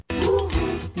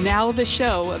Now the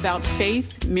show about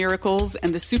faith, miracles,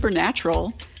 and the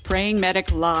supernatural, Praying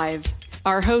Medic Live.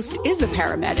 Our host is a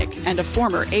paramedic and a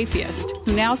former atheist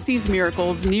who now sees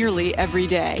miracles nearly every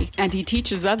day, and he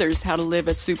teaches others how to live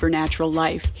a supernatural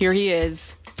life. Here he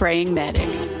is, Praying Medic.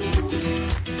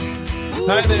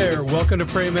 Hi there. Welcome to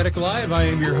Praying Medic Live. I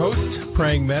am your host,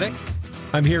 Praying Medic.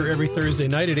 I'm here every Thursday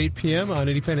night at 8 p.m. on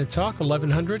Independent Talk,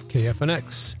 1100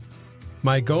 KFNX.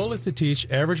 My goal is to teach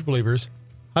average believers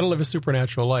how to live a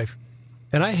supernatural life.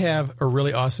 And I have a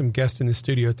really awesome guest in the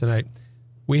studio tonight.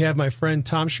 We have my friend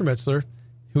Tom Schermetzler,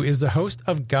 who is the host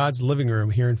of God's Living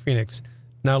Room here in Phoenix.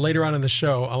 Now, later on in the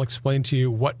show, I'll explain to you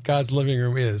what God's Living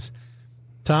Room is.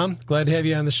 Tom, glad to have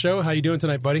you on the show. How you doing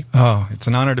tonight, buddy? Oh, it's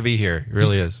an honor to be here. It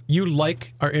really is. You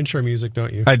like our intro music,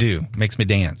 don't you? I do. Makes me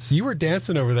dance. You were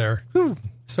dancing over there. Whew.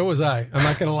 So was I. I'm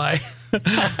not going to lie.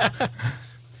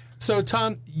 So,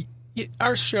 Tom,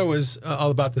 our show is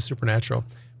all about the supernatural.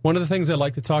 One of the things I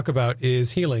like to talk about is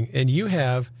healing, and you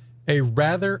have a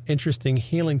rather interesting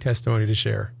healing testimony to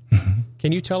share. Mm-hmm.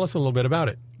 Can you tell us a little bit about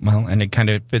it? Well, and it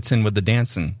kind of fits in with the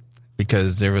dancing,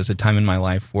 because there was a time in my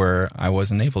life where I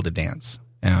wasn't able to dance.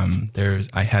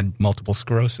 I had multiple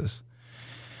sclerosis.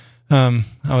 I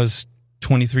was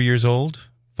 23 years old,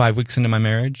 5 weeks into my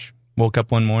marriage, woke up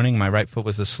one morning, my right foot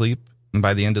was asleep, and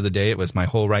by the end of the day, it was my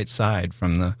whole right side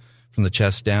from the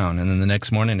chest down. And then the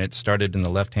next morning, it started in the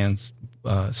left-hand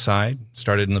side,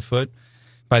 started in the foot.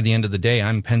 By the end of the day,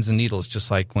 I'm pins and needles, just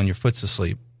like when your foot's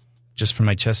asleep, just from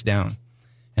my chest down.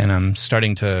 And I'm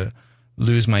starting to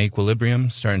lose my equilibrium,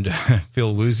 starting to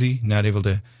feel woozy, not able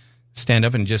to stand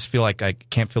up and just feel like I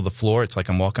can't feel the floor. It's like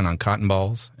I'm walking on cotton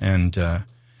balls. And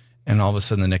all of a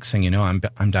sudden, the next thing you know,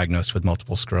 I'm diagnosed with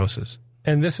multiple sclerosis.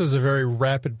 And this was a very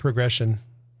rapid progression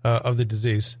of the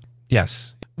disease.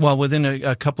 Yes. Well, within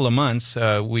a couple of months,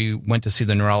 we went to see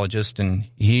the neurologist, and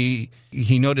he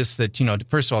noticed that,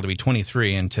 first of all, to be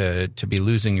 23 and to be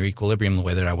losing your equilibrium the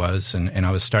way that I was, and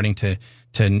I was starting to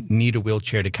need a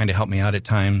wheelchair to kind of help me out at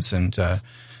times, and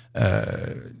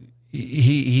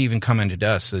he even commented to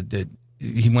us that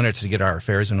he wanted to get our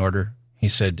affairs in order. He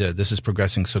said, this is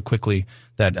progressing so quickly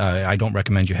that I don't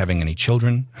recommend you having any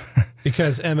children.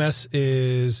 Because MS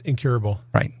is incurable.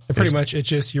 Right. And pretty much it's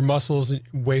just your muscles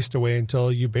waste away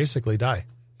until you basically die.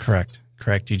 Correct.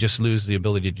 You just lose the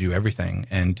ability to do everything.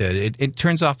 And it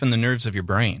turns off in the nerves of your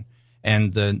brain.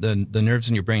 And the nerves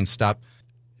in your brain stop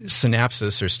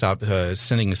synapses or stop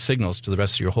sending signals to the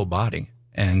rest of your whole body.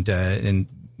 And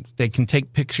they can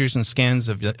take pictures and scans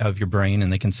of your brain,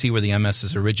 and they can see where the MS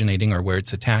is originating or where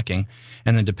it's attacking.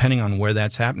 And then depending on where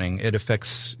that's happening, it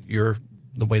affects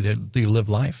the way that you live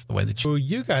life, the way that So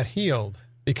you got healed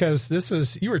because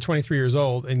you were 23 years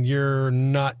old, and you're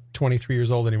not 23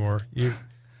 years old anymore.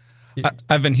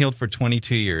 I've been healed for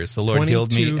 22 years. The Lord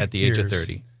healed me at the age of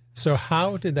 30. So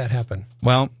how did that happen?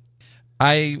 Well,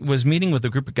 I was meeting with a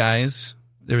group of guys.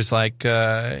 There was like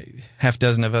half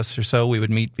dozen of us or so. We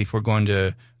would meet before going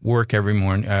to work every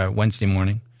morning, Wednesday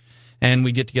morning. And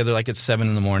we'd get together like at 7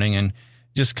 in the morning and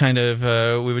just kind of,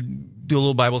 we would do a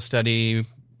little Bible study,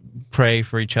 pray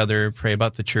for each other, pray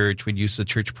about the church. We'd use the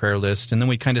church prayer list. And then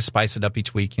we'd kind of spice it up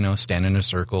each week, stand in a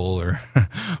circle or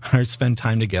spend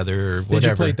time together or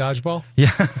whatever. Did you play dodgeball?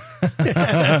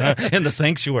 Yeah. In the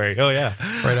sanctuary. Oh, yeah.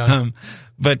 Right on.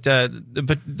 But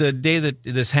the day that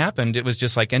this happened, it was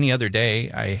just like any other day.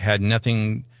 I had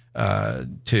nothing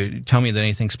to tell me that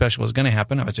anything special was going to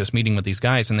happen. I was just meeting with these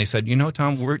guys, and they said,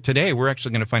 Tom, today we're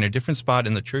actually going to find a different spot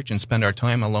in the church and spend our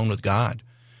time alone with God.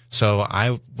 So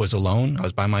I was alone. I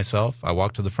was by myself. I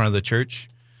walked to the front of the church.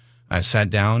 I sat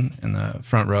down in the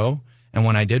front row, and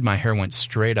when I did, my hair went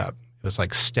straight up. It was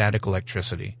like static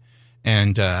electricity.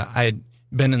 And I had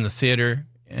been in the theater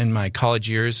in my college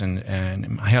years and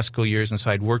in my high school years, and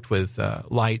so I'd worked with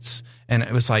lights, and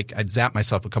it was like I'd zapped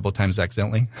myself a couple of times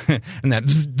accidentally, and that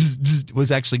bzz, bzz, bzz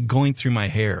was actually going through my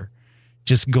hair,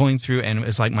 just going through, and it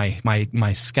was like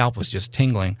my scalp was just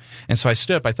tingling. And so I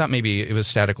stood up. I thought maybe it was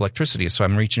static electricity, so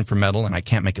I'm reaching for metal, and I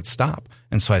can't make it stop.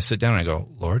 And so I sit down, and I go,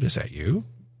 Lord, is that you?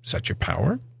 Is that your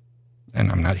power?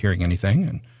 And I'm not hearing anything.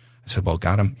 And I said, well,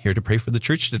 God, I'm here to pray for the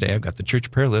church today. I've got the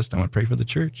church prayer list. I want to pray for the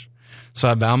church. So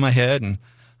I bow my head, and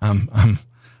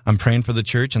I'm praying for the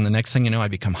church, and the next thing you know, I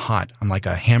become hot. I'm like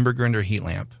a hamburger under a heat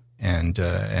lamp, and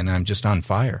I'm just on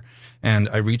fire. And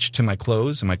I reach to my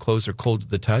clothes, and my clothes are cold to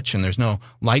the touch, and there's no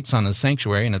lights on in the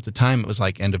sanctuary. And at the time, it was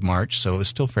like end of March, so it was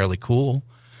still fairly cool.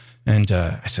 And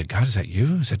I said, God, is that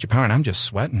you? Is that your power? And I'm just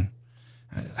sweating.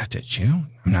 That's you?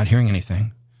 I'm not hearing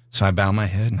anything. So I bow my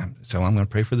head, and I'm going to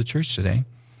pray for the church today.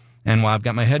 And while I've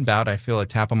got my head bowed, I feel a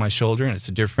tap on my shoulder, and it's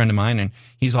a dear friend of mine, and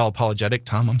he's all apologetic.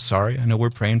 Tom, I'm sorry. I know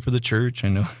we're praying for the church. I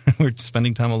know we're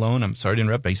spending time alone. I'm sorry to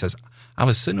interrupt. But he says, I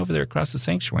was sitting over there across the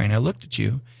sanctuary, and I looked at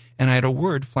you, and I had a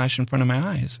word flash in front of my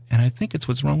eyes, and I think it's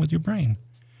what's wrong with your brain.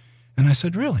 And I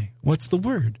said, really? What's the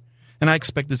word? And I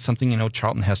expected something,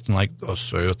 Charlton Heston, like, thus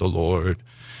saith the Lord.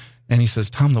 And he says,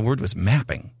 Tom, the word was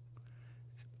mapping.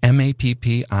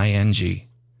 M-A-P-P-I-N-G.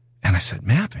 And I said,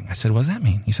 mapping? I said, what does that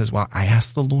mean? He says, well, I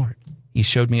asked the Lord. He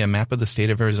showed me a map of the state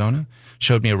of Arizona,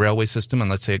 showed me a railway system, and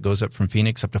let's say it goes up from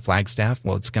Phoenix up to Flagstaff.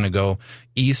 Well, it's going to go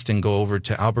east and go over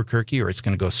to Albuquerque, or it's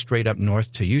going to go straight up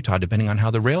north to Utah, depending on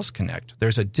how the rails connect.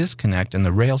 There's a disconnect in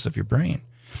the rails of your brain.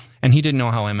 And he didn't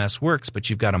know how MS works, but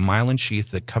you've got a myelin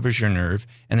sheath that covers your nerve,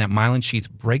 and that myelin sheath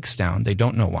breaks down. They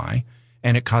don't know why,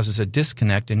 and it causes a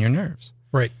disconnect in your nerves.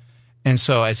 Right. And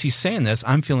so as he's saying this,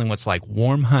 I'm feeling what's like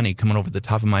warm honey coming over the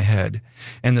top of my head.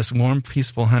 And this warm,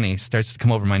 peaceful honey starts to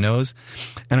come over my nose.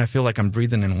 And I feel like I'm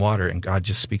breathing in water. And God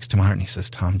just speaks to my heart. And he says,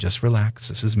 Tom, just relax.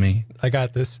 This is me. I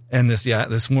got this. And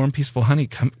this warm, peaceful honey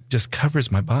just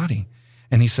covers my body.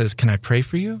 And he says, can I pray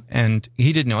for you? And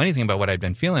he didn't know anything about what I'd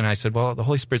been feeling. I said, well, the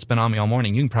Holy Spirit's been on me all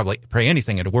morning. You can probably pray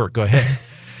anything at work. Go ahead.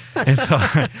 And so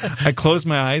I closed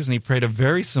my eyes, and he prayed a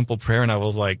very simple prayer. And I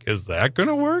was like, is that going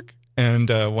to work? And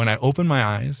when I opened my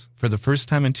eyes for the first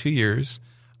time in 2 years,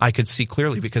 I could see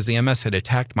clearly because the MS had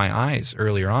attacked my eyes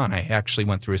earlier on. I actually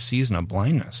went through a season of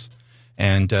blindness.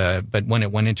 And but when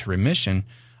it went into remission,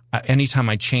 anytime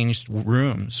I changed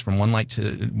rooms from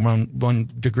one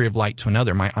degree of light to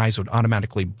another, my eyes would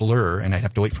automatically blur, and I'd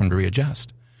have to wait for them to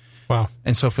readjust. Wow.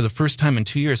 And so for the first time in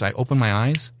 2 years, I open my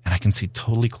eyes, and I can see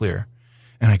totally clear.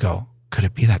 And I go, could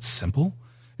it be that simple?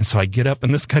 And so I get up,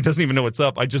 and this guy doesn't even know what's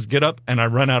up. I just get up, and I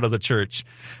run out of the church.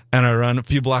 And I run a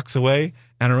few blocks away,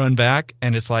 and I run back,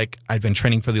 and it's like I'd been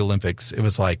training for the Olympics. It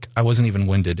was like I wasn't even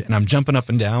winded. And I'm jumping up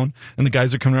and down, and the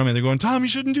guys are coming around me, and they're going, Tom, you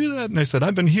shouldn't do that. And I said,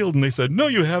 I've been healed. And they said, no,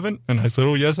 you haven't. And I said,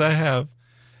 oh, yes, I have.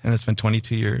 And it's been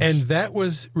 22 years. And that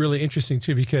was really interesting,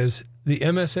 too, because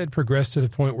the MS had progressed to the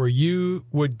point where you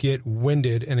would get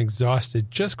winded and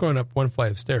exhausted just going up one flight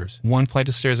of stairs. One flight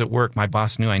of stairs at work, my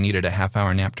boss knew I needed a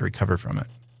half-hour nap to recover from it.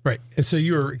 Right. And so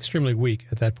you were extremely weak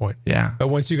at that point. Yeah. But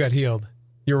once you got healed,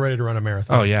 you were ready to run a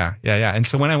marathon. Oh, yeah. And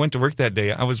so when I went to work that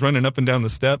day, I was running up and down the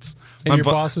steps. And your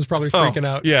boss is probably freaking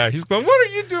out. Yeah. He's going, what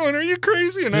are you doing? Are you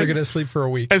crazy? And you're going to sleep for a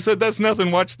week. I said, that's nothing.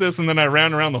 Watch this. And then I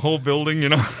ran around the whole building,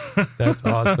 That's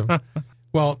awesome.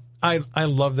 Well, I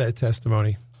love that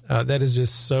testimony. That is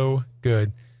just so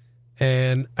good.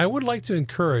 And I would like to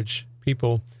encourage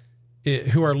people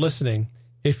who are listening,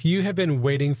 if you have been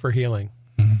waiting for healing,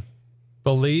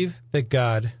 believe that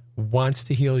God wants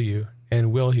to heal you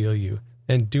and will heal you.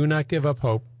 And do not give up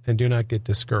hope and do not get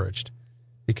discouraged,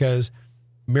 because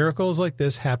miracles like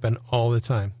this happen all the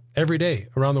time, every day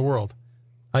around the world.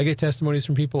 I get testimonies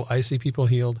from people. I see people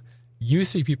healed. You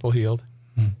see people healed.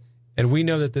 And we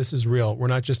know that this is real. We're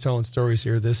not just telling stories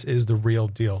here. This is the real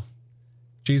deal.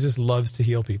 Jesus loves to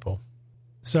heal people.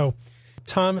 So,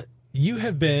 Tom, you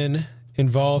have been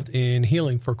involved in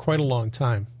healing for quite a long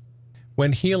time.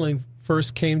 When healing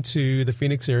first came to the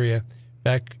Phoenix area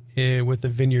back with the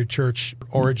Vineyard Church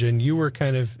origin, you were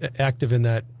kind of active in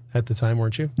that at the time,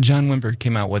 weren't you? John Wimber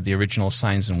came out with the original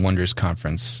Signs and Wonders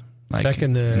conference. Back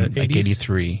in the 80s? Like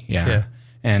 83, yeah.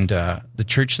 And the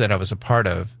church that I was a part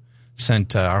of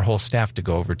sent our whole staff to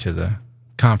go over to the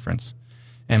conference.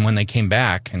 And when they came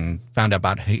back and found out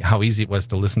about how easy it was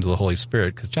to listen to the Holy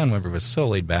Spirit, because John Wimber was so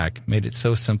laid back, made it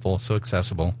so simple, so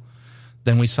accessible,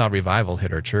 then we saw revival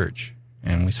hit our church,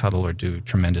 and we saw the Lord do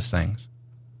tremendous things.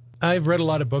 I've read a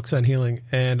lot of books on healing,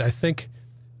 and I think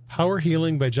Power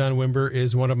Healing by John Wimber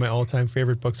is one of my all-time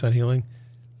favorite books on healing.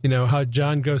 You know, how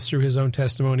John goes through his own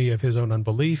testimony of his own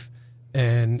unbelief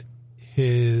and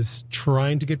his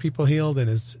trying to get people healed and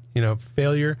his,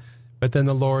 failure. But then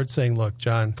the Lord saying, look,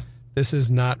 John, this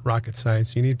is not rocket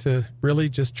science. You need to really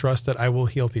just trust that I will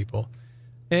heal people.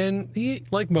 And he,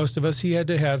 like most of us, he had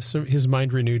to have his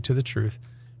mind renewed to the truth.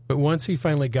 But once he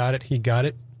finally got it, he got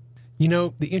it.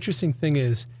 The interesting thing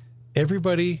is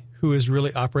everybody who is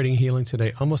really operating healing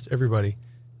today, almost everybody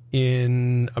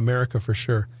in America for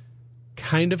sure,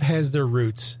 kind of has their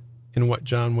roots in what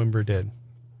John Wimber did.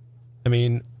 I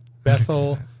mean,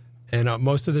 Bethel and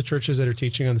most of the churches that are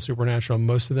teaching on the supernatural,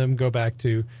 most of them go back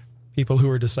to people who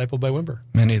were discipled by Wimber.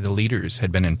 Many of the leaders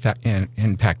had been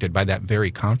impacted by that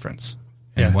very conference,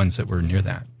 and ones that were near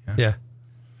that. Yeah.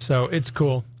 So it's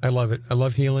cool. I love it. I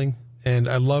love healing, and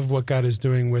I love what God is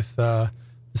doing with the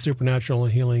supernatural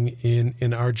healing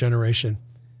in our generation.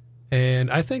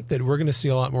 And I think that we're going to see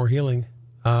a lot more healing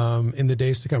in the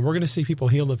days to come. We're going to see people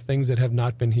healed of things that have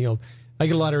not been healed. I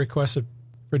get a lot of requests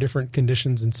for different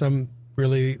conditions, and some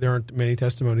really there aren't many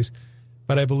testimonies.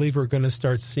 But I believe we're going to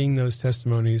start seeing those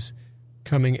testimonies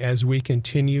coming as we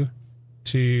continue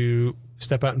to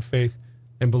step out in faith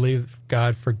and believe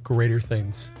God for greater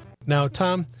things. Now,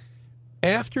 Tom,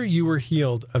 after you were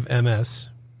healed of MS,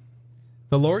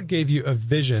 the Lord gave you a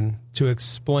vision to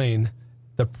explain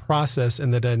the process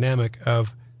and the dynamic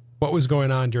of what was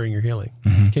going on during your healing.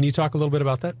 Mm-hmm. Can you talk a little bit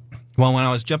about that? Well, when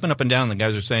I was jumping up and down, the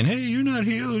guys were saying, "Hey, you're not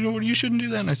healed. You shouldn't do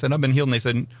that." And I said, "I've been healed." And they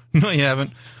said, "No, you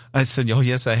haven't." I said, "Oh,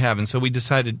 yes, I have." And so we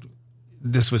decided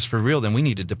this was for real. Then we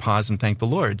needed to pause and thank the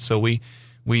Lord. So we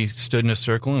stood in a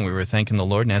circle and we were thanking the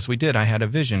Lord. And as we did, I had a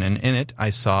vision. And in it, I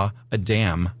saw a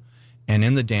dam. And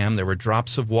in the dam, there were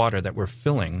drops of water that were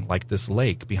filling like this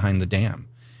lake behind the dam.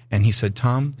 And he said,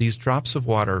 "Tom, these drops of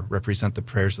water represent the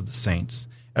prayers of the saints.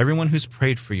 Everyone who's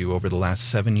prayed for you over the last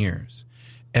 7 years,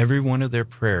 every one of their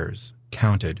prayers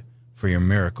counted for your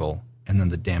miracle, and then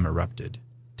the dam erupted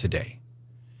today."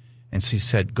 And so he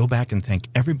said, "Go back and thank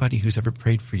everybody who's ever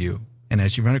prayed for you. And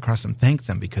as you run across them, thank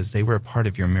them because they were a part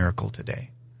of your miracle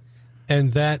today."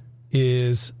 And that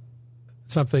is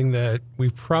something that we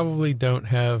probably don't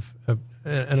have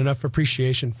enough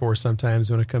appreciation for sometimes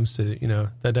when it comes to,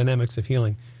 the dynamics of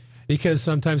healing. Because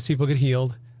sometimes people get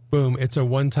healed, boom, it's a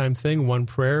one-time thing, one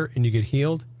prayer, and you get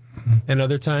healed. Mm-hmm. And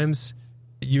other times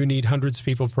you need hundreds of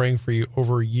people praying for you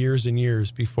over years and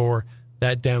years before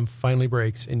that dam finally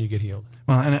breaks and you get healed.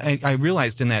 Well, and I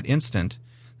realized in that instant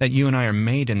that you and I are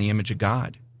made in the image of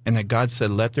God, and that God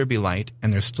said, "Let there be light,"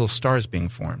 and there's still stars being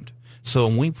formed. So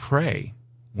when we pray,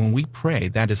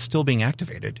 that is still being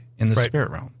activated in the spirit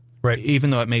realm. Right. Even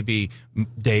though it may be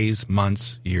days,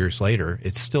 months, years later,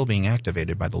 it's still being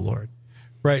activated by the Lord.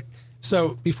 Right.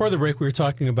 So before the break, we were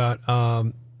talking about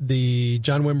the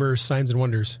John Wimber Signs and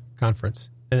Wonders conference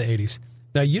in the 80s.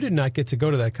 Now, you did not get to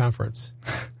go to that conference.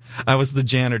 I was the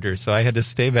janitor, so I had to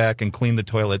stay back and clean the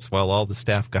toilets while all the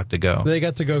staff got to go. They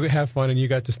got to go have fun, and you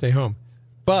got to stay home.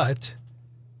 But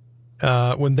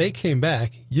when they came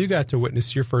back, you got to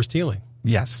witness your first healing.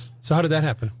 Yes. So how did that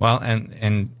happen? Well,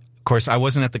 and of course, I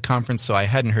wasn't at the conference, so I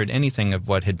hadn't heard anything of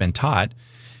what had been taught.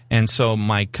 And so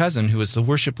my cousin, who was the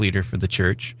worship leader for the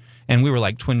church, and we were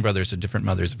like twin brothers of different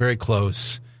mothers, very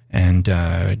close, and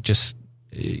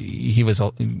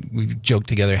we joked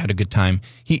together, had a good time.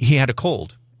 He had a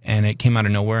cold, and it came out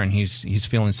of nowhere, and he's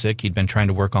feeling sick. He'd been trying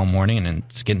to work all morning, and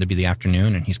it's getting to be the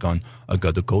afternoon, and he's going, "I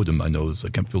got a cold in my nose. I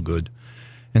can't feel good."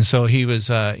 And so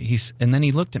and then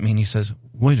he looked at me and he says,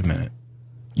 "Wait a minute,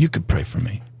 you could pray for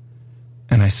me."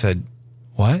 And I said,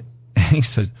 "What?" And he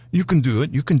said, "You can do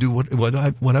it. You can do what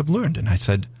I've learned." And I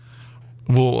said,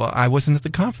 "Well, I wasn't at the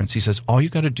conference." He says, "All you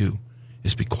got to do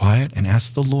is be quiet and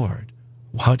ask the Lord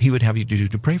what he would have you do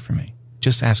to pray for me.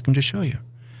 Just ask him to show you."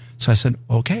 So I said,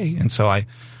 "Okay." And so I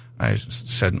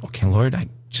said, "Okay, Lord, I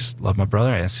just love my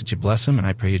brother. I ask that you bless him, and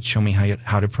I pray you'd show me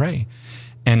how to pray."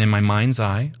 And in my mind's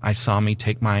eye, I saw me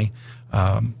take my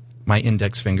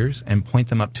index fingers and point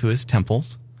them up to his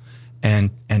temples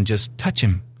and just touch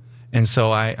him. And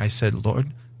so I said,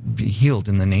 "Lord, be healed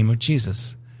in the name of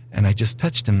Jesus." And I just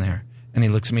touched him there. And he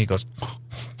looks at me, he goes,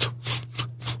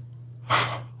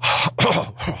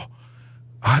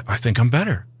 I think I'm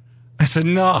better. I said,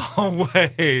 "No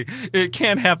way. It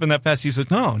can't happen that fast." He says,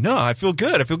 No, I feel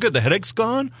good. The headache's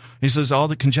gone. He says, "All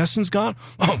the congestion's gone."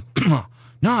 "Oh,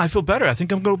 no, I feel better. I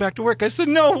think I'm going to go back to work." I said,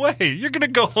 "No way. You're going to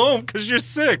go home because you're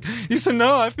sick." He said,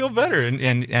 "No, I feel better."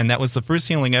 And that was the first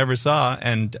healing I ever saw.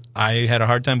 And I had a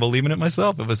hard time believing it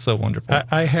myself. It was so wonderful.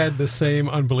 I had the same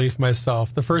unbelief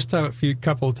myself. The first time,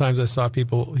 couple of times I saw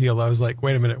people heal, I was like,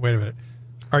 wait a minute.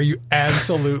 Are you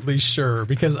absolutely sure?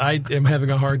 Because I am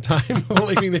having a hard time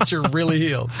believing that you're really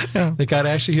healed. Yeah. That God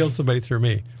actually healed somebody through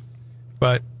me.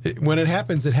 But when it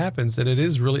happens, and it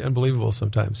is really unbelievable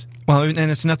sometimes. Well, and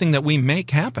it's nothing that we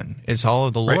make happen. It's all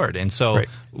of the Lord. And so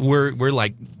we're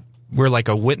like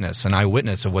a witness, an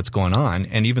eyewitness of what's going on.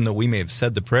 And even though we may have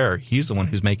said the prayer, he's the one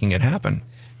who's making it happen.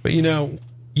 But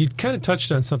you kind of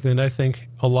touched on something that I think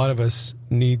a lot of us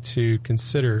need to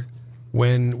consider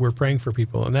when we're praying for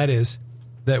people, and that is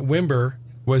that Wimber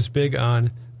was big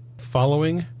on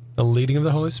following the leading of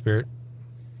the Holy Spirit,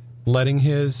 letting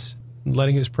his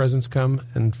presence come,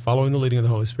 and following the leading of the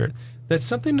Holy Spirit. That's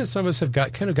something that some of us have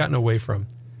gotten away from.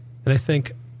 And I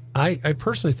think, I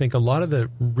personally think a lot of the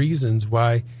reasons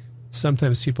why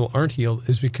sometimes people aren't healed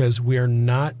is because we are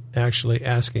not actually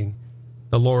asking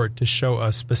the Lord to show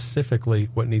us specifically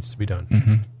what needs to be done.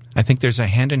 Mm-hmm. I think there's a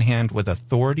hand in hand with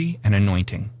authority and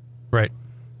anointing. Right.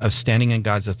 of standing in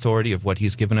God's authority of what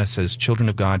he's given us as children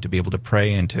of God to be able to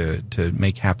pray and to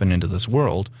make happen into this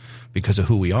world because of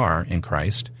who we are in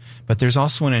Christ. But there's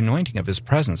also an anointing of his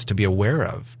presence to be aware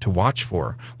of, to watch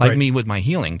for. Like me with my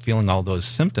healing, feeling all those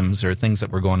symptoms or things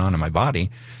that were going on in my body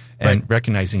and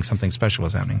recognizing something special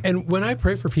was happening. And when I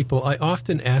pray for people, I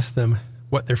often ask them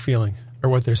what they're feeling or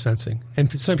what they're sensing.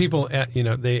 And some people,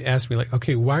 they ask me like,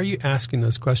 okay, why are you asking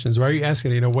those questions? Why are you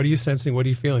asking, what are you sensing? What are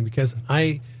you feeling? Because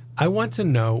I want to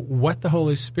know what the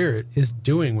Holy Spirit is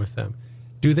doing with them.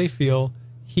 Do they feel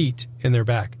heat in their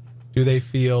back? Do they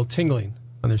feel tingling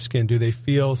on their skin? Do they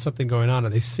feel something going on? Are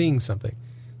they seeing something?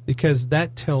 Because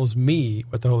that tells me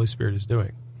what the Holy Spirit is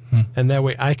doing. And that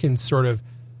way I can sort of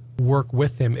work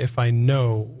with him if I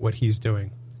know what he's doing.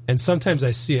 And sometimes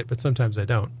I see it, but sometimes I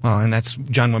don't. Well, and that's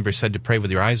John Wimber said to pray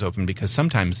with your eyes open, because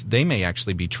sometimes they may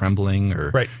actually be trembling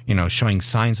or showing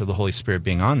signs of the Holy Spirit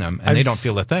being on them, and they don't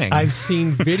feel a thing. I've seen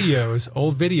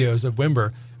old videos of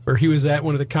Wimber, where he was at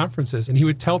one of the conferences, and he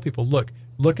would tell people,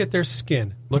 look at their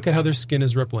skin. Look at how their skin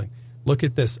is rippling. Look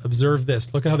at this. Observe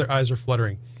this. Look at how their eyes are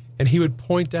fluttering. And he would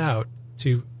point out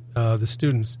to the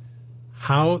students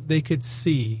how they could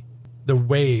see the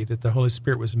way that the Holy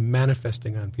Spirit was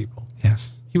manifesting on people.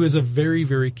 Yes. He was a very,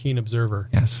 very keen observer.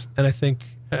 Yes. And I think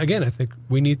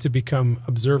we need to become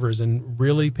observers and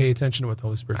really pay attention to what the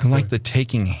Holy Spirit is doing. I like the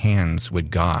taking hands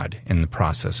with God in the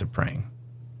process of praying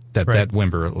that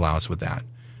Wimber allows with that.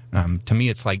 To me,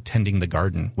 it's like tending the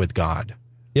garden with God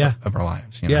of our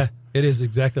lives. Yeah, it is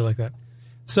exactly like that.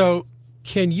 So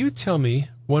can you tell me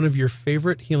one of your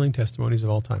favorite healing testimonies of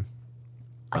all time?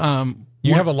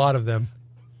 You have a lot of them.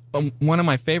 One of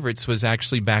my favorites was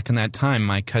actually back in that time.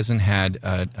 My cousin had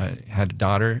a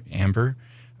daughter, Amber,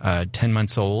 10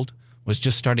 months old, was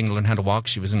just starting to learn how to walk.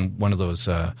 She was in one of those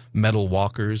metal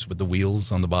walkers with the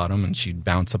wheels on the bottom, and she'd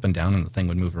bounce up and down, and the thing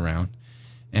would move around.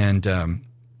 And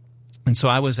so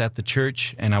I was at the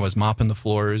church, and I was mopping the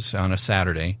floors on a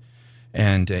Saturday,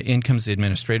 and in comes the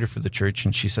administrator for the church,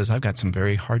 and she says, "I've got some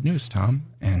very hard news, Tom."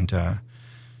 And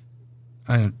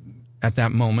at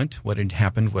that moment, what had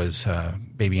happened was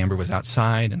baby Amber was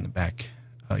outside in the back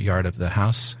yard of the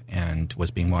house and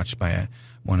was being watched by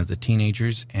one of the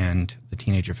teenagers, and the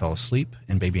teenager fell asleep,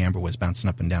 and baby Amber was bouncing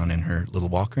up and down in her little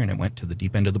walker, and it went to the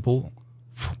deep end of the pool.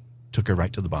 Took her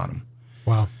right to the bottom.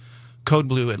 Wow. Code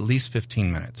blue at least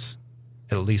 15 minutes.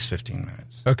 At least 15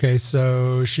 minutes. Okay,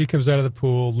 so she comes out of the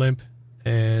pool limp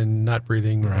and not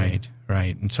breathing. Right.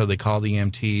 And so they call the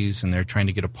EMTs, and they're trying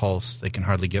to get a pulse. They can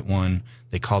hardly get one.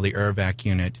 They call the air vac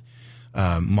unit.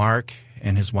 Mark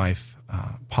and his wife,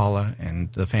 Paula,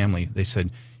 and the family, they said,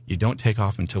 "You don't take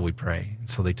off until we pray." And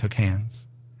so they took hands,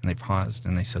 and they paused,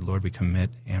 and they said, "Lord, we commit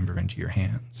Amber into your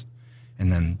hands."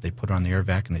 And then they put her on the air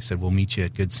vac, and they said, "We'll meet you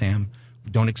at Good Sam.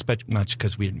 Don't expect much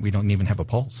because we don't even have a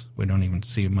pulse. We don't even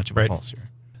see much of a pulse here."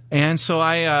 And so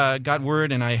I got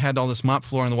word, and I had all this mop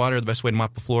floor in the water. The best way to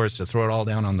mop the floor is to throw it all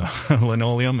down on the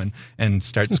linoleum and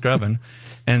start scrubbing.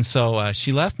 And so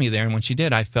she left me there, and when she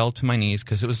did, I fell to my knees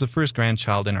because it was the first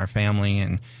grandchild in our family,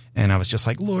 and I was just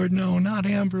like, "Lord, no, not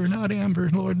Amber,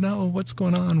 Lord, no, what's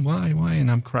going on, why?"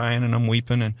 And I'm crying, and I'm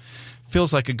weeping, and it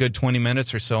feels like a good 20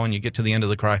 minutes or so, and you get to the end of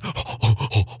the cry,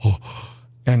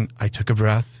 and I took a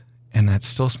breath, and that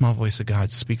still small voice of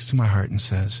God speaks to my heart and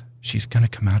says, "She's going to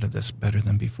come out of this better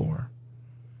than before."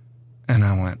 And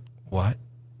I went, "What?"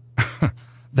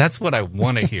 That's what I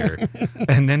want to hear.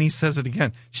 And then he says it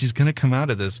again. "She's going to come out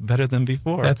of this better than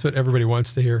before." That's what everybody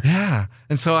wants to hear. Yeah.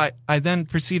 And so I then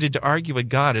proceeded to argue with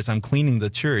God as I'm cleaning the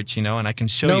church, and I can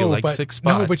show you 6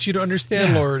 spots. No, but you don't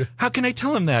understand, Lord. How can I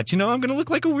tell him that? I'm going to look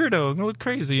like a weirdo. I'm going to look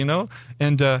crazy,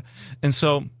 And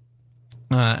so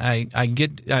I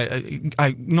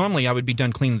normally I would be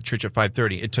done cleaning the church at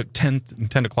 5:30. It took 10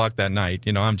 o'clock that night.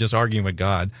 I'm just arguing with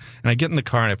God. And I get in the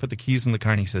car, and I put the keys in the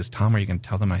car, and he says, "Tom, are you going to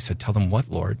tell them?" I said, "Tell them what,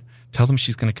 Lord?" "Tell them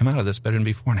she's going to come out of this better than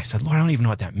before." And I said, "Lord, I don't even know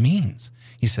what that means."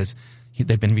 He says,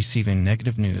 "They've been receiving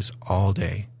negative news all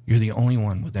day. You're the only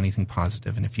one with anything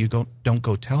positive. And if you don't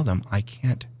go tell them, I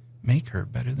can't make her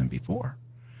better than before."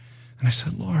 And I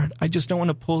said, "Lord, I just don't want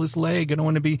to pull his leg. I don't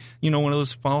want to be, one of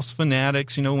those false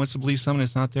fanatics, who wants to believe something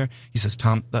that's not there." He says,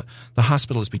 "Tom, the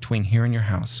hospital is between here and your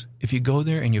house. If you go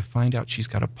there and you find out she's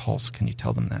got a pulse, can you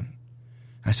tell them then?"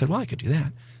 I said, "Well, I could do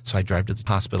that." So I drive to the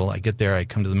hospital. I get there. I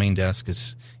come to the main desk.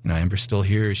 Is, Amber's still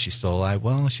here? Is she still alive?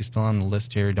 "Well, she's still on the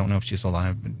list here. Don't know if she's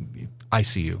alive.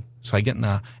 ICU. So I get in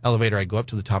the elevator. I go up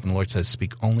to the top, and the Lord says,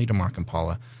 "Speak only to Mark and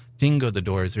Paula." Ding go the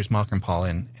doors. There's Mark and Paula,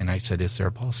 and I said, "Is there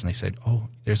a pulse?" And they said, "Oh,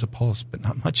 there's a pulse, but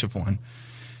not much of one."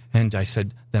 And I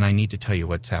said, "Then I need to tell you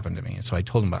what's happened to me." And so I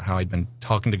told him about how I'd been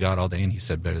talking to God all day, and he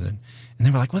said, "Better than." And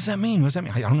they were like, "What's that mean? What's that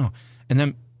mean?" I don't know. And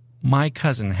then my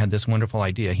cousin had this wonderful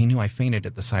idea. He knew I fainted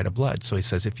at the sight of blood. So he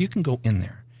says, if you can go in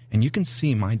there and you can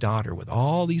see my daughter with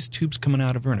all these tubes coming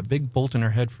out of her and a big bolt in her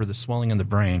head for the swelling in the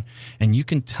brain, and you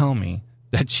can tell me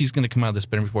that she's going to come out of this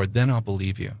better before, then I'll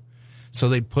believe you. So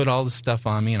they put all the stuff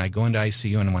on me, and I go into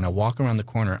ICU, and when I walk around the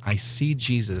corner, I see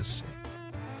Jesus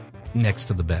next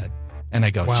to the bed. And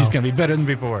I go, Wow. She's going to be better than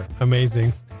before.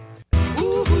 Amazing.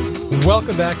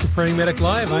 Welcome back to Praying Medic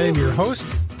Live. I am your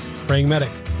host, Praying Medic.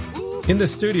 In the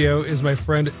studio is my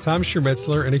friend Tom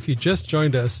Schermetzler, and if you just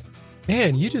joined us,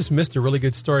 man, you just missed a really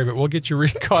good story, but we'll get you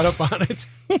caught up on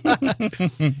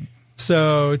it.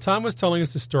 So Tom was telling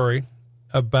us a story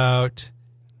about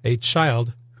a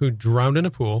child who drowned in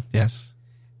a pool, Yes.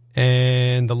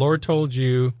 and the Lord told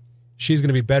you she's going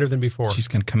to be better than before. She's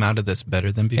going to come out of this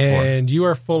better than before. And you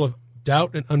are full of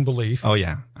doubt and unbelief. Oh,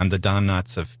 yeah. I'm the Don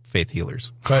Knotts of faith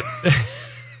healers. But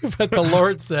but the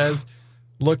Lord says,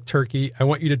 look, Turkey, I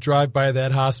want you to drive by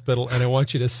that hospital, and I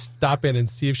want you to stop in and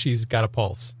see if she's got a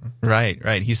pulse. Right,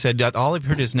 right. He said, all I've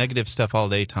heard is negative stuff all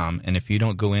day, Tom, and if you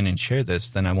don't go in and share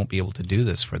this, then I won't be able to do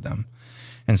this for them.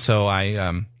 And so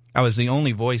I was the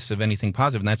only voice of anything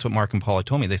positive, and that's what Mark and Paula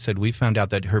told me. They said, we found out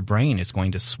that her brain is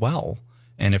going to swell,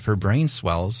 and if her brain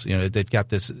swells, they've got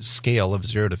this scale of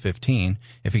 0 to 15.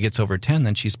 If it gets over 10,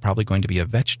 then she's probably going to be a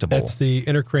vegetable. That's the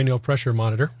intracranial pressure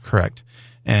monitor. Correct.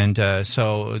 And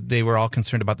so they were all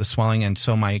concerned about the swelling, and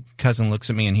so my cousin looks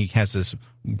at me, and he has this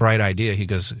bright idea. He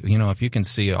goes, if you can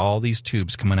see all these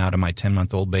tubes coming out of my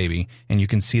 10-month-old baby, and you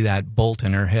can see that bolt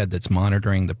in her head that's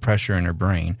monitoring the pressure in her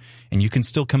brain, and you can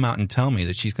still come out and tell me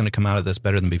that she's going to come out of this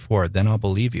better than before, then I'll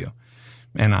believe you.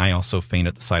 And I also faint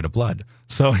at the sight of blood.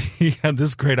 So he had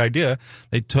this great idea.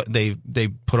 They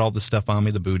put all the stuff on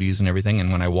me, the booties and everything.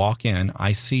 And when I walk in,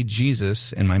 I see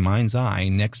Jesus in my mind's eye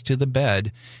next to the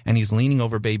bed, and he's leaning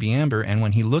over baby Amber. And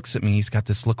when he looks at me, he's got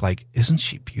this look like, isn't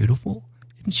she beautiful?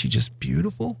 Isn't she just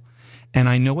beautiful? And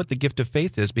I know what the gift of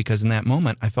faith is, because in that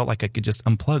moment, I felt like I could just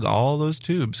unplug all those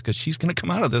tubes, because she's going to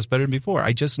come out of this better than before.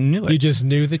 I just knew it. You just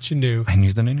knew that you knew. I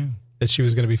knew that I knew. That she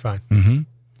was going to be fine. Mm-hmm.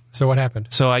 So what happened?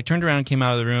 So I turned around and came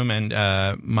out of the room, and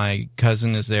my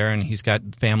cousin is there, and he's got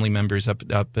family members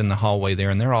up in the hallway there,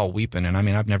 and they're all weeping. And I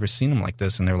mean, I've never seen them like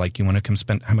this. And they're like, you want to come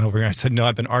spend time over here? I said, no,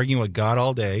 I've been arguing with God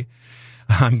all day.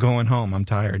 I'm going home. I'm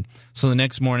tired. So the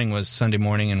next morning was Sunday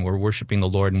morning, and we're worshiping the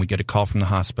Lord, and we get a call from the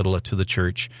hospital to the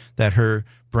church that her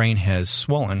brain has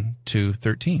swollen to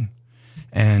 13.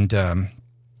 And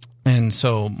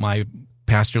so my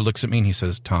pastor looks at me, and he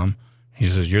says, Tom, he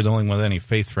says, you're the only one with any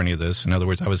faith for any of this. In other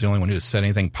words, I was the only one who said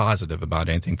anything positive about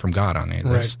anything from God on any of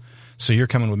this. Right. So you're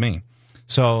coming with me.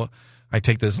 So I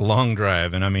take this long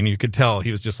drive, and I mean, you could tell he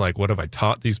was just like, what have I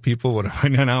taught these people? What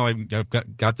have I now? I've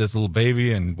got this little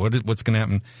baby, and what's going to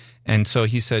happen? And so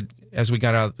he said, as we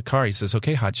got out of the car, he says,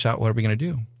 okay, hotshot, what are we going to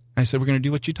do? I said, we're going to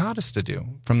do what you taught us to do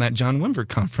from that John Wimber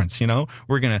conference.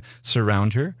 We're going to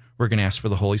surround her. We're going to ask for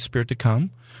the Holy Spirit to come.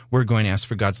 We're going to ask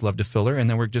for God's love to fill her, and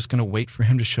then we're just going to wait for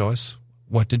him to show us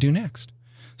what to do next.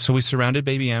 So we surrounded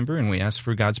baby Amber, and we asked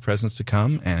for God's presence to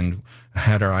come, and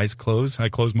had our eyes closed. I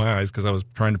closed my eyes because I was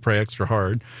trying to pray extra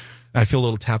hard. I feel a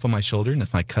little tap on my shoulder, and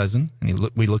it's my cousin, and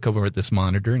we look over at this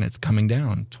monitor, and it's coming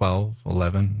down, 12,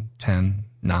 11, 10,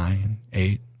 9,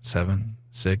 8, 7,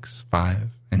 6, 5.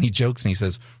 And he jokes, and he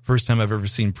says, first time I've ever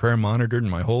seen prayer monitored in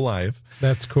my whole life.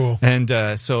 That's cool. And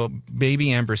so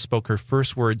baby Amber spoke her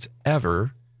first words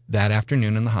ever that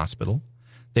afternoon in the hospital.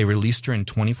 They released her in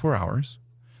 24 hours.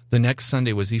 The next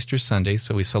Sunday was Easter Sunday,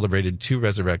 so we celebrated 2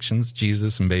 resurrections,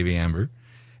 Jesus and baby Amber.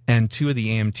 And 2 of the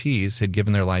AMTs had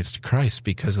given their lives to Christ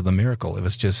because of the miracle. It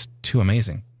was just too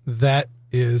amazing. That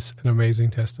is an amazing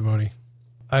testimony.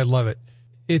 I love it.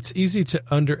 It's easy to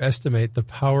underestimate the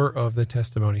power of the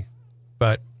testimony.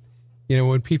 But,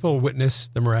 when people witness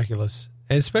the miraculous,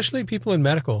 and especially people in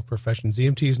medical professions,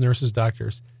 EMTs, nurses,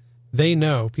 doctors, they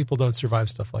know people don't survive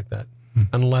stuff like that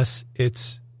unless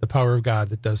it's the power of God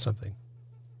that does something.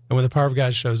 And when the power of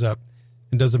God shows up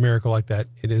and does a miracle like that,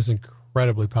 it is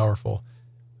incredibly powerful.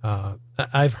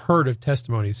 I've heard of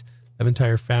testimonies of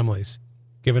entire families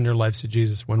giving their lives to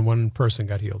Jesus when one person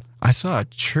got healed. I saw a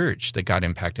church that got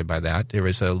impacted by that. There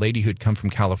was a lady who'd come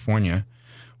from California,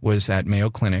 was at Mayo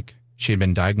Clinic. She had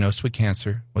been diagnosed with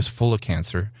cancer, was full of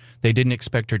cancer. They didn't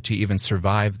expect her to even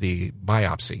survive the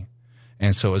biopsy.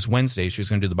 And so it was Wednesday. She was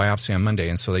going to do the biopsy on Monday.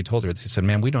 And so they told her, they said,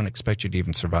 man, we don't expect you to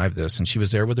even survive this. And she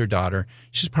was there with her daughter.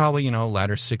 She's probably,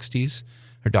 latter 60s.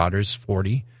 Her daughter's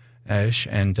 40-ish.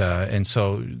 And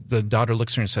so the daughter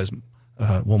looks at her and says,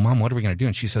 well, Mom, what are we going to do?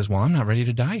 And she says, well, I'm not ready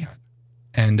to die yet.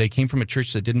 And they came from a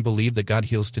church that didn't believe that God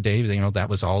heals today. That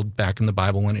was all back in the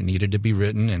Bible when it needed to be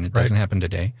written, and it doesn't happen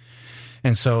today.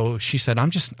 And so she said,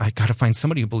 I got to find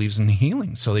somebody who believes in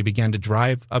healing. So they began to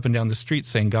drive up and down the street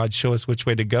saying, God, show us which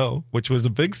way to go, which was a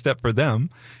big step for them.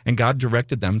 And God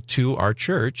directed them to our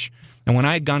church. And when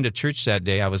I had gone to church that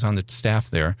day, I was on the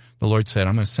staff there. The Lord said,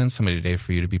 I'm going to send somebody today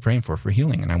for you to be praying for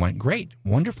healing. And I went, great,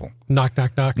 wonderful. Knock,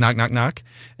 knock, knock. Knock, knock, knock.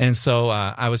 And so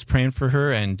I was praying for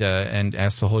her and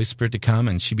asked the Holy Spirit to come,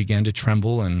 and she began to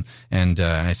tremble. And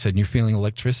I said, you're feeling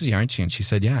electricity, aren't you? And she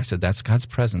said, yeah. I said, that's God's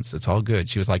presence. It's all good.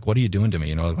 She was like, what are you doing to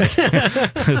me? Like,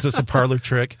 is this a parlor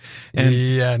trick? And,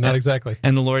 yeah, not exactly.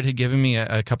 And the Lord had given me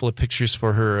a couple of pictures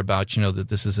for her about, that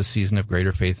this is a season of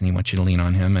greater faith and He wants you to lean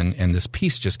on Him. And this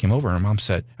peace just came over.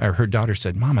 Her daughter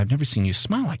said, Mom, I've never seen you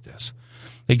smile like this.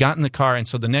 They got in the car, and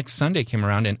so the next Sunday came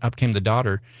around, and up came the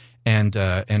daughter, and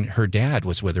her dad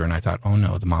was with her, and I thought, oh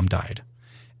no, the mom died.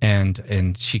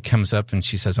 And she comes up and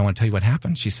she says, I want to tell you what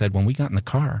happened. She said, when we got in the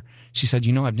car, she said,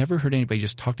 I've never heard anybody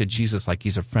just talk to Jesus like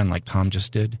He's a friend, like Tom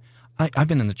just did. I've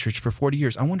been in the church for 40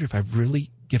 years. I wonder if I've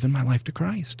really given my life to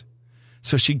Christ.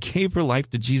 So she gave her life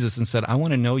to Jesus and said, I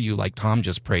want to know you like Tom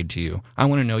just prayed to you. I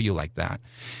want to know you like that.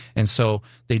 And so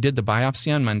they did the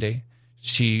biopsy on Monday.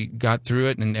 She got through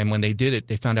it, and when they did it,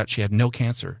 they found out she had no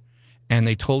cancer. And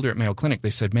they told her at Mayo Clinic,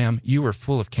 they said, ma'am, you were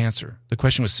full of cancer. The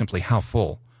question was simply how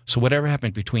full. So whatever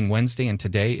happened between Wednesday and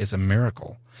today is a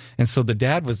miracle. And so the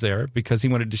dad was there because he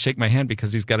wanted to shake my hand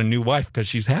because he's got a new wife because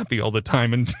she's happy all the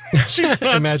time and she's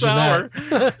not sour.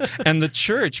 And the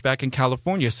church back in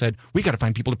California said, we got to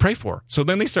find people to pray for. So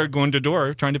then they started going to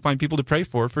door trying to find people to pray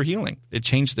for healing. It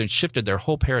shifted their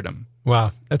whole paradigm.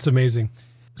 Wow, that's amazing.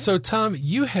 So Tom,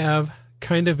 you have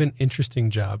kind of an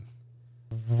interesting job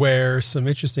where some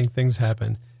interesting things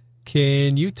happen.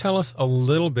 Can you tell us a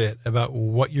little bit about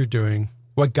what you're doing,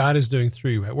 what God is doing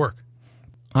through you at work?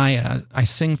 I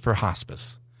sing for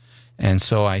hospice. And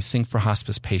so I sing for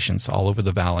hospice patients all over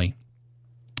the valley.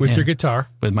 With your guitar?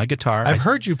 With my guitar. I've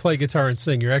heard you play guitar and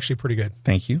sing. You're actually pretty good.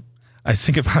 Thank you. I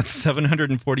sing about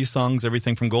 740 songs,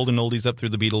 everything from golden oldies up through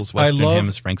the Beatles, Western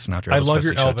hymns, Frank Sinatra, Elvis I love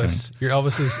Presley, your Elvis. Your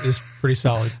Elvis is pretty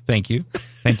solid. Thank you.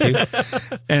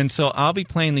 And so I'll be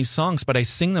playing these songs, but I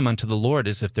sing them unto the Lord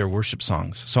as if they're worship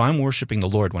songs. So I'm worshiping the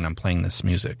Lord when I'm playing this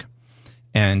music.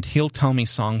 And He'll tell me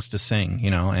songs to sing,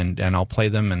 and I'll play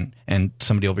them, and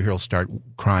somebody over here will start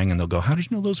crying, and they'll go, how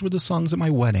did you know those were the songs at my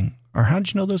wedding? Or how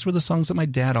did you know those were the songs that my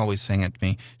dad always sang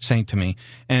to me?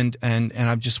 And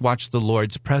I've just watched the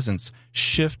Lord's presence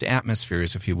shift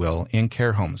atmospheres, if you will, in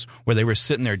care homes where they were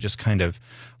sitting there just kind of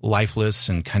lifeless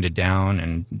and kind of down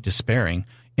and despairing.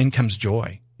 In comes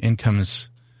joy. In comes...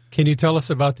 Can you tell us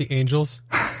about the angels?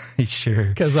 Sure.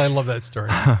 Because I love that story.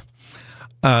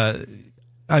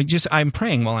 I'm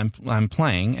praying while I'm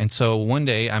playing, and so one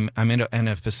day I'm in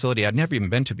a facility I'd never even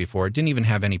been to before. Didn't even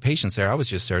have any patients there. I was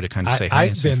just there to kind of say hi.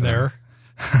 I've been there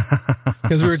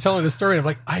because we were telling the story. And I'm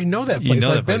like, I know that place.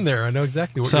 I've been there. I know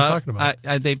exactly what you're talking about.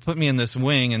 They put me in this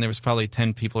wing, and there was probably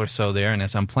 10 people or so there. And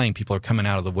as I'm playing, people are coming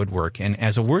out of the woodwork. And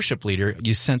as a worship leader,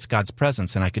 you sense God's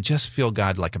presence, and I could just feel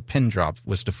God like a pin drop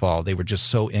was to fall. They were just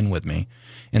so in with me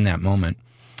in that moment.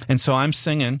 And so I'm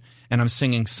singing, and I'm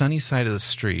singing "Sunny Side of the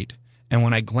Street." And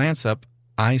when I glance up,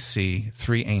 I see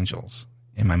 3 angels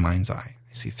in my mind's eye.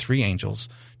 I see 3 angels,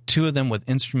 2 of them with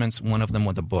instruments, 1 of them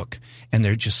with a book. And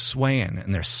they're just swaying,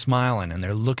 and they're smiling, and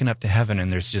they're looking up to heaven,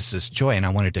 and there's just this joy. And I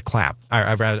wanted to clap.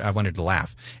 I wanted to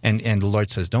laugh. And the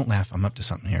Lord says, don't laugh. I'm up to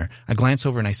something here. I glance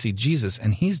over, and I see Jesus,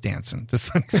 and He's dancing to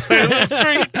Sunny Side of the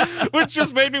Street, which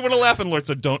just made me want to laugh. And the Lord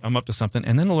said, don't. I'm up to something.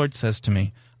 And then the Lord says to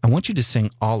me, I want you to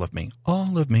sing all of me.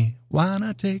 All of me. Why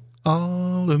not take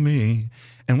all of me?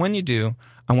 And when you do,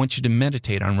 I want you to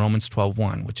meditate on Romans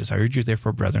 12:1, which is, I urge you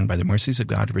therefore, brethren, by the mercies of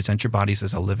God, to present your bodies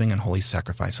as a living and holy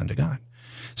sacrifice unto God.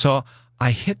 So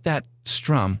I hit that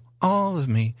strum, all of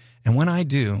me, and when I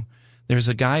do, there's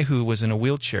a guy who was in a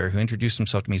wheelchair who introduced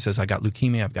himself to me. He says, I got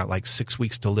leukemia, I've got like 6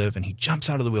 weeks to live, and he jumps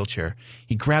out of the wheelchair.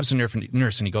 He grabs a nurse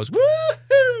and he goes,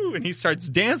 woo-hoo! And he starts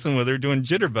dancing with her, doing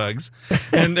jitterbugs,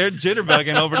 and they're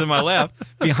jitterbugging over to my left.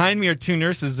 Behind me are 2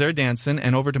 nurses, they're dancing,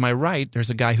 and over to my right, there's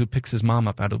a guy who picks his mom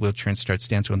up out of the wheelchair and starts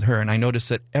dancing with her, and I notice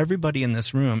that everybody in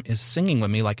this room is singing with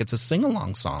me like it's a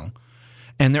sing-along song,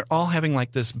 and they're all having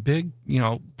like this big,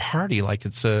 party, like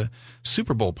it's a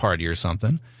Super Bowl party or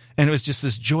something, and it was just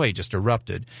this joy just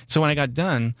erupted. So when I got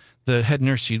done, the head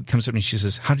nurse, she comes up to me, she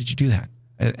says, how did you do that?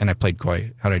 And I played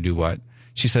coy, how did I do what?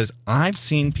 She says, I've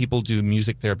seen people do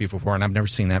music therapy before, and I've never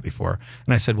seen that before.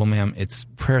 And I said, well, ma'am, it's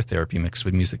prayer therapy mixed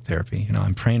with music therapy.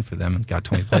 I'm praying for them, and God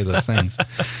told me to play those things.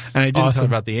 And I didn't talk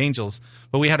about the angels.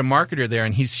 But we had a marketer there,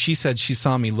 and she said she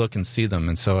saw me look and see them,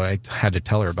 and so I had to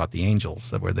tell her about the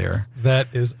angels that were there. That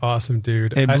is awesome,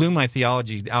 dude. It blew my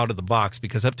theology out of the box,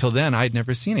 because up till then, I'd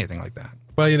never seen anything like that.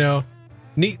 Well,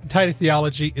 neat and tidy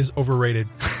theology is overrated.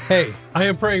 Hey, I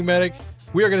am Praying Medic.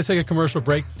 We are going to take a commercial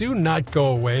break. Do not go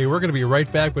away. We're going to be right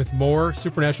back with more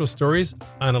supernatural stories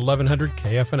on 1100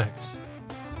 KFNX.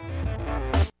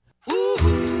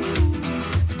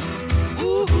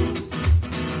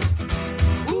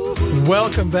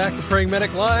 Welcome back to Praying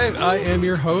Medic Live. I am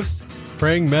your host,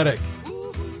 Praying Medic.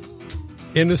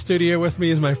 In the studio with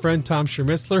me is my friend Tom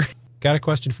Schermitzler. Got a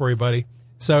question for you, buddy.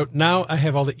 So now I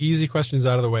have all the easy questions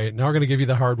out of the way. Now we're going to give you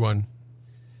the hard one.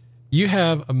 You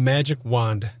have a magic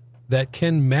wand that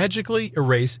can magically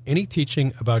erase any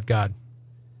teaching about God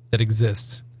that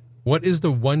exists. What is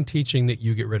the one teaching that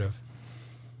you get rid of?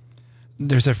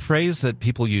 There's a phrase that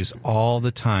people use all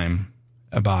the time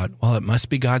about, well, it must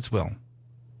be God's will.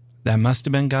 That must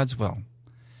have been God's will.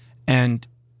 And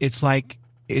it's like,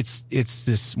 it's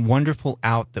this wonderful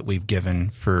out that we've given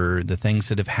for the things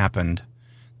that have happened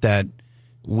that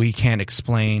we can't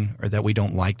explain or that we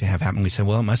don't like to have happen. We say,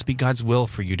 well, it must be God's will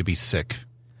for you to be sick.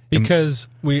 Because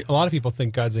a lot of people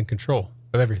think God's in control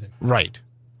of everything. Right.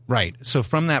 So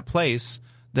from that place,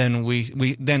 then we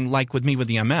like with me with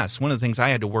the MS, one of the things I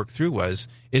had to work through was,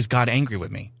 is God angry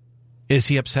with me? Is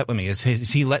he upset with me? Is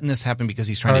he letting this happen because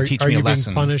he's trying to teach me a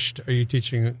lesson? Are you being punished? Are you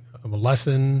teaching a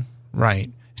lesson? Right.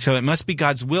 So it must be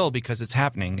God's will because it's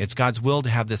happening. It's God's will to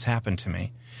have this happen to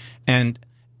me. And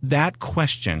that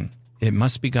question, it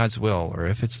must be God's will, or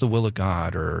if it's the will of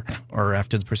God, or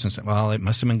after the person said, well, it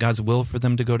must have been God's will for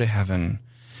them to go to heaven,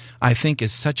 I think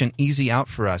is such an easy out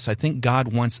for us. I think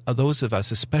God wants those of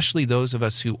us, especially those of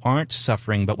us who aren't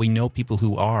suffering, but we know people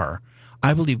who are.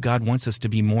 I believe God wants us to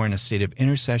be more in a state of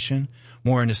intercession,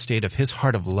 more in a state of his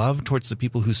heart of love towards the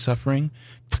people who's suffering,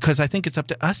 because I think it's up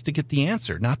to us to get the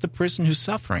answer, not the person who's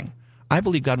suffering. I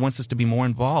believe God wants us to be more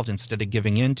involved instead of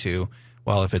giving into,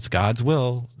 well, if it's God's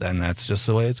will, then that's just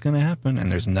the way it's going to happen,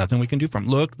 and there's nothing we can do from.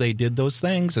 Look, they did those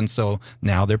things, and so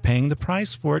now they're paying the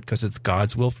price for it because it's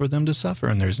God's will for them to suffer,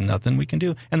 and there's nothing we can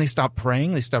do. And they stop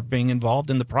praying. They stop being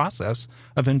involved in the process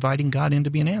of inviting God in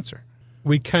to be an answer.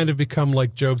 We kind of become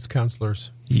like Job's counselors.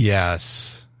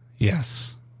 Yes,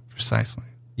 precisely.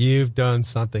 You've done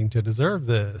something to deserve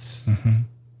this. Mm-hmm.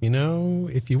 You know,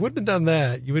 if you wouldn't have done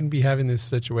that, you wouldn't be having this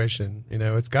situation. You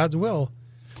know, it's God's will.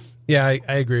 Yeah, I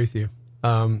agree with you.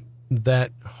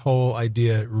 That whole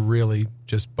idea really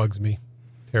just bugs me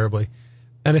terribly.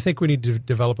 And I think we need to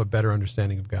develop a better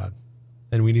understanding of God.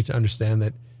 And we need to understand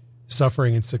that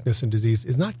suffering and sickness and disease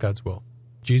is not God's will.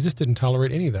 Jesus didn't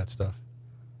tolerate any of that stuff.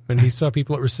 When he saw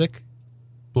people that were sick,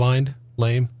 blind,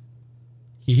 lame,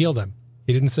 he healed them.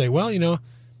 He didn't say, well, you know,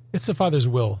 it's the Father's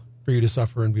will for you to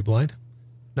suffer and be blind.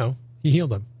 No, he healed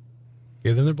them,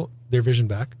 gave them their vision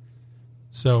back.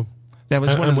 So that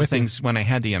was one of the things when I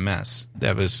had the MS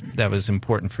that was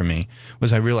important for me,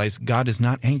 was I realized God is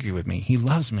not angry with me. He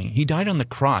loves me. He died on the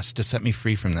cross to set me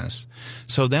free from this.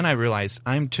 So then I realized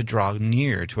I'm to draw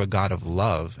near to a God of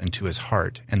love and to his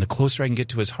heart. And the closer I can get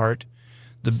to his heart,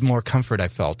 the more comfort I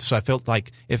felt. So I felt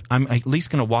like if I'm at least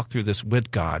going to walk through this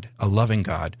with God, a loving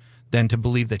God, then to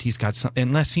believe that he's got some,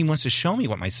 unless he wants to show me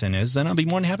what my sin is, then I'll be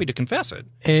more than happy to confess it.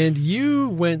 And you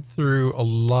went through a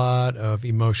lot of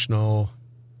emotional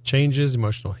changes,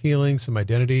 emotional healing, some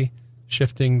identity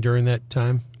shifting during that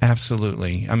time?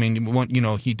 Absolutely. I mean, you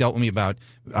know, he dealt with me about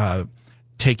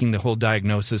taking the whole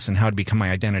diagnosis and how to become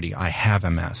my identity. I have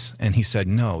MS. And he said,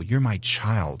 no, you're my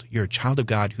child. You're a child of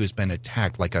God who has been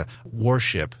attacked like a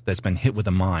warship that's been hit with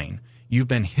a mine. You've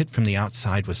been hit from the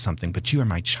outside with something, but you are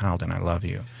my child and I love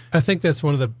you. I think that's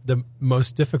one of the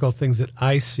most difficult things that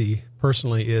I see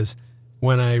personally is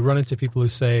when I run into people who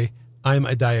say, I'm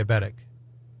a diabetic.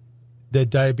 The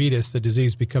diabetes, the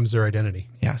disease, becomes their identity.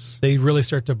 Yes. They really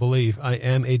start to believe, I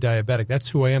am a diabetic. That's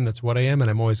who I am. That's what I am, and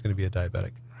I'm always going to be a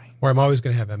diabetic. Right. Or I'm always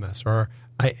going to have MS. Or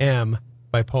I am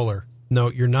bipolar.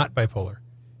 No, you're not bipolar.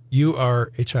 You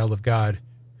are a child of God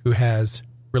who has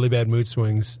really bad mood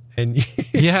swings, and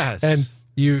yes, and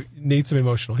you need some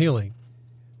emotional healing.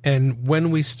 And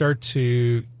when we start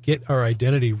to get our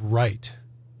identity right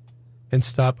and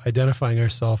stop identifying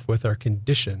ourselves with our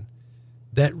condition,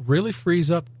 that really frees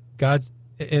up God's,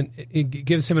 and it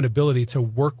gives him an ability to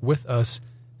work with us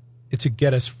to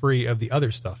get us free of the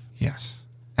other stuff. Yes,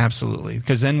 absolutely.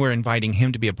 Because then we're inviting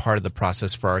him to be a part of the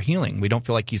process for our healing. We don't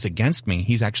feel like he's against me.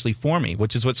 He's actually for me,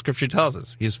 which is what Scripture tells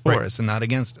us. He's for us and not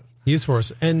against us. He is for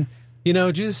us. And, you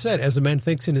know, Jesus said, as a man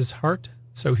thinks in his heart,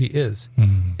 so he is.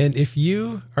 Mm. And if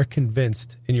you are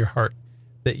convinced in your heart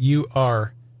that you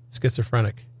are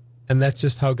schizophrenic, and that's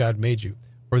just how God made you,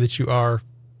 or that you are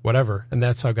whatever, and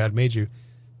that's how God made you,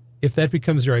 if that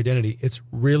becomes your identity, it's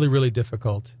really, really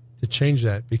difficult to change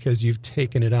that because you've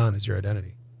taken it on as your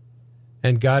identity.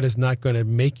 And God is not going to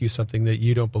make you something that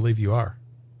you don't believe you are.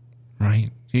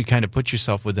 Right. You kind of put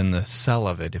yourself within the cell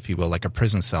of it, if you will, like a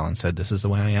prison cell, and said, this is the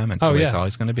way I am, and so it's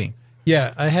always going to be.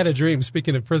 Yeah, I had a dream.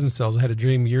 Speaking of prison cells, I had a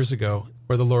dream years ago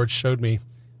where the Lord showed me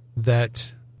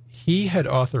that he had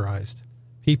authorized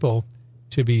people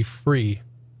to be free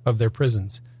of their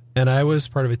prisons. And I was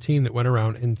part of a team that went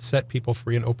around and set people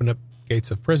free and opened up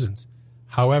gates of prisons.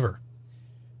 However,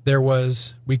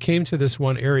 we came to this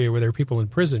one area where there were people in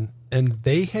prison, and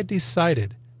they had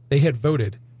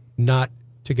voted not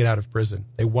to get out of prison.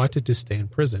 They wanted to stay in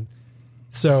prison.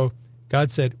 So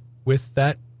God said, with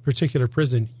that particular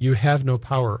prison, you have no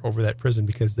power over that prison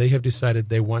because they have decided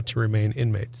they want to remain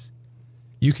inmates.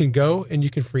 You can go and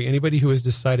you can free anybody who has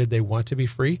decided they want to be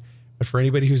free, but for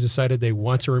anybody who's decided they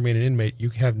want to remain an inmate, you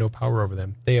have no power over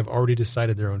them. They have already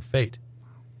decided their own fate.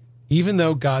 Even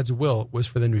though God's will was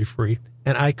for them to be free,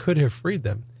 and I could have freed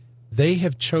them, they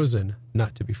have chosen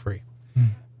not to be free.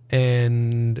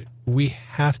 And we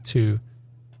have to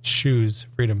choose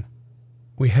freedom.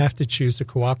 We have to choose to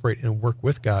cooperate and work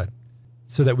with God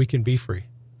so that we can be free.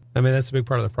 I mean, that's a big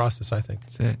part of the process, I think.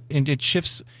 And it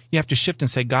shifts. You have to shift and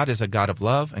say, God is a God of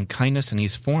love and kindness, and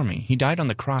he's for me. He died on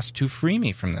the cross to free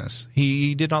me from this.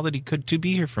 He did all that he could to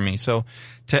be here for me. So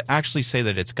to actually say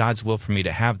that it's God's will for me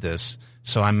to have this,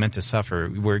 so I'm meant to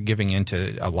suffer, we're giving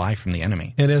into a lie from the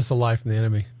enemy. It is a lie from the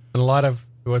enemy. And a lot of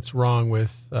what's wrong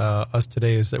with us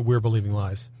today is that we're believing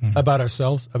lies about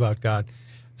ourselves, about God.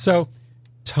 So,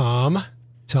 Tom,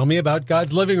 tell me about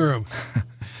God's Living Room.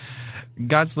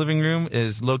 God's Living Room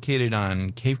is located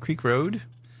on Cave Creek Road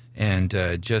and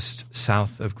just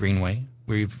south of Greenway.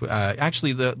 We've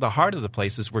actually the heart of the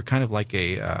place is we're kind of like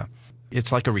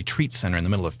it's like a retreat center in the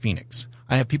middle of Phoenix.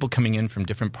 I have people coming in from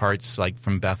different parts, like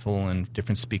from Bethel, and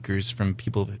different speakers from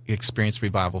people who experience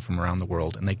revival from around the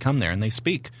world, and they come there and they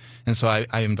speak. And so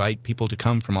I invite people to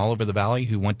come from all over the valley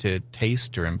who want to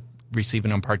taste or receive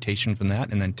an impartation from that,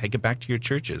 and then take it back to your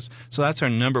churches. So that's our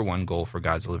number one goal for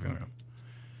God's Living Room.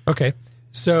 Okay.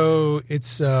 So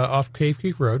it's off Cave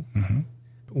Creek Road.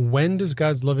 When does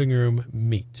God's Living Room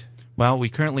meet? Well, we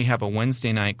currently have a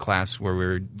Wednesday night class where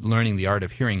we're learning the art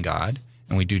of hearing God,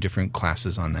 and we do different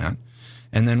classes on that.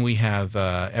 And then we have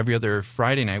every other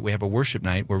Friday night, we have a worship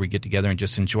night where we get together and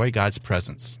just enjoy God's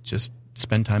presence, just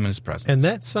spend time in his presence. And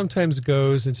that sometimes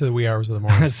goes into the wee hours of the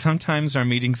morning. Sometimes our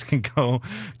meetings can go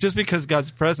just because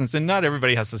God's presence, and not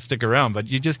everybody has to stick around, but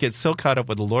you just get so caught up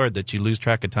with the Lord that you lose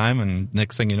track of time, and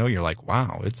next thing you know, you're like,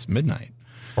 wow, it's midnight.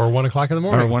 Or 1 o'clock in the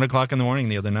morning. Or 1 o'clock in the morning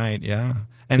the other night, yeah.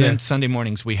 And then Sunday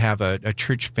mornings, we have a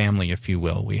church family, if you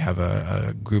will. We have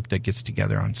a group that gets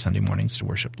together on Sunday mornings to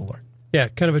worship the Lord. Yeah,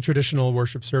 kind of a traditional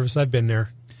worship service. I've been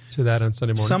there to that on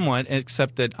Sunday morning. Somewhat,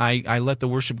 except that I let the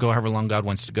worship go however long God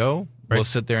wants to go. Right. We'll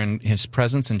sit there in his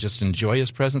presence and just enjoy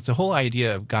his presence. The whole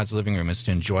idea of God's Living Room is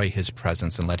to enjoy his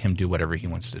presence and let him do whatever he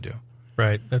wants to do.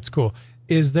 Right, that's cool.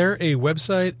 Is there a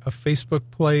website, a Facebook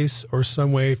place, or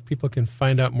some way people can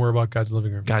find out more about God's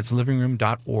Living Room?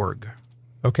 God'sLivingRoom.org.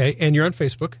 Okay, and you're on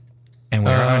Facebook. And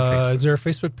we're on Facebook. Is there a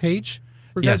Facebook page?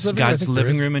 Yes, God's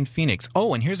Living Room in Phoenix.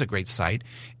 Oh, and here's a great site.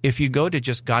 If you go to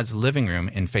just God's Living Room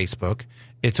in Facebook,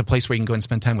 it's a place where you can go and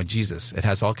spend time with Jesus. It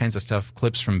has all kinds of stuff,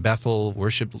 clips from Bethel,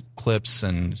 worship clips,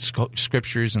 and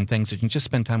scriptures and things that you can just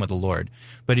spend time with the Lord.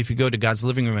 But if you go to God's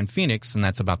Living Room in Phoenix, then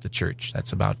that's about the church.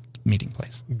 That's about meeting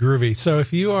place. Groovy. So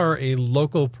if you are a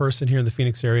local person here in the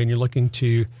Phoenix area and you're looking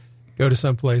to go to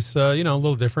someplace, a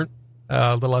little different,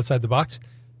 a little outside the box,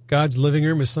 God's Living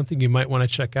Room is something you might want to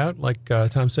check out. Like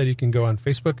Tom said, you can go on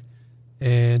Facebook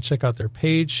and check out their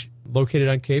page, located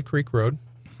on Cave Creek Road.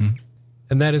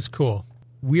 And that is cool.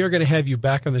 We are going to have you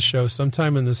back on the show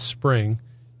sometime in the spring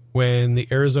when the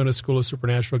Arizona School of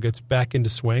Supernatural gets back into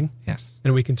swing. Yes.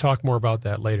 And we can talk more about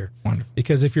that later. Wonderful.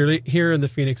 Because if you're here in the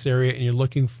Phoenix area and you're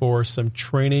looking for some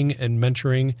training and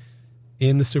mentoring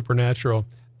in the supernatural,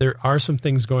 there are some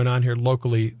things going on here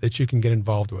locally that you can get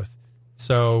involved with.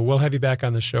 So we'll have you back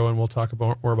on the show, and we'll talk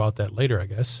more about that later, I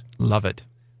guess. Love it.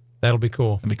 That'll be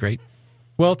cool. That'd be great.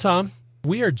 Well, Tom,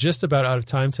 we are just about out of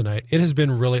time tonight. It has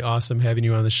been really awesome having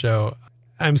you on the show.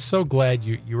 I'm so glad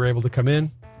you were able to come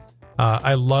in.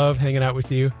 I love hanging out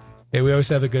with you. Hey, we always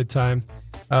have a good time.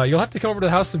 You'll have to come over to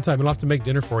the house sometime, and I'll have to make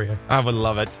dinner for you. I would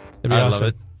love it. It'd be awesome.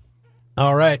 Love it.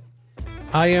 All right.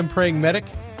 I am Praying Medic,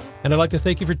 and I'd like to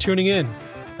thank you for tuning in.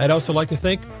 I'd also like to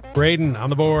thank Braden on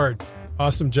the board.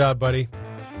 Awesome job, buddy.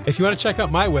 If you want to check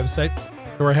out my website,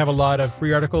 where I have a lot of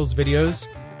free articles, videos,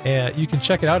 you can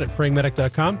check it out at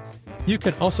prayingmedic.com. You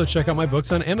can also check out my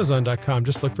books on amazon.com.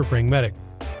 Just look for Praying Medic.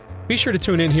 Be sure to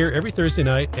tune in here every Thursday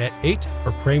night at 8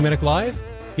 for Praying Medic Live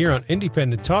here on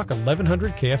Independent Talk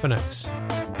 1100 KFNX.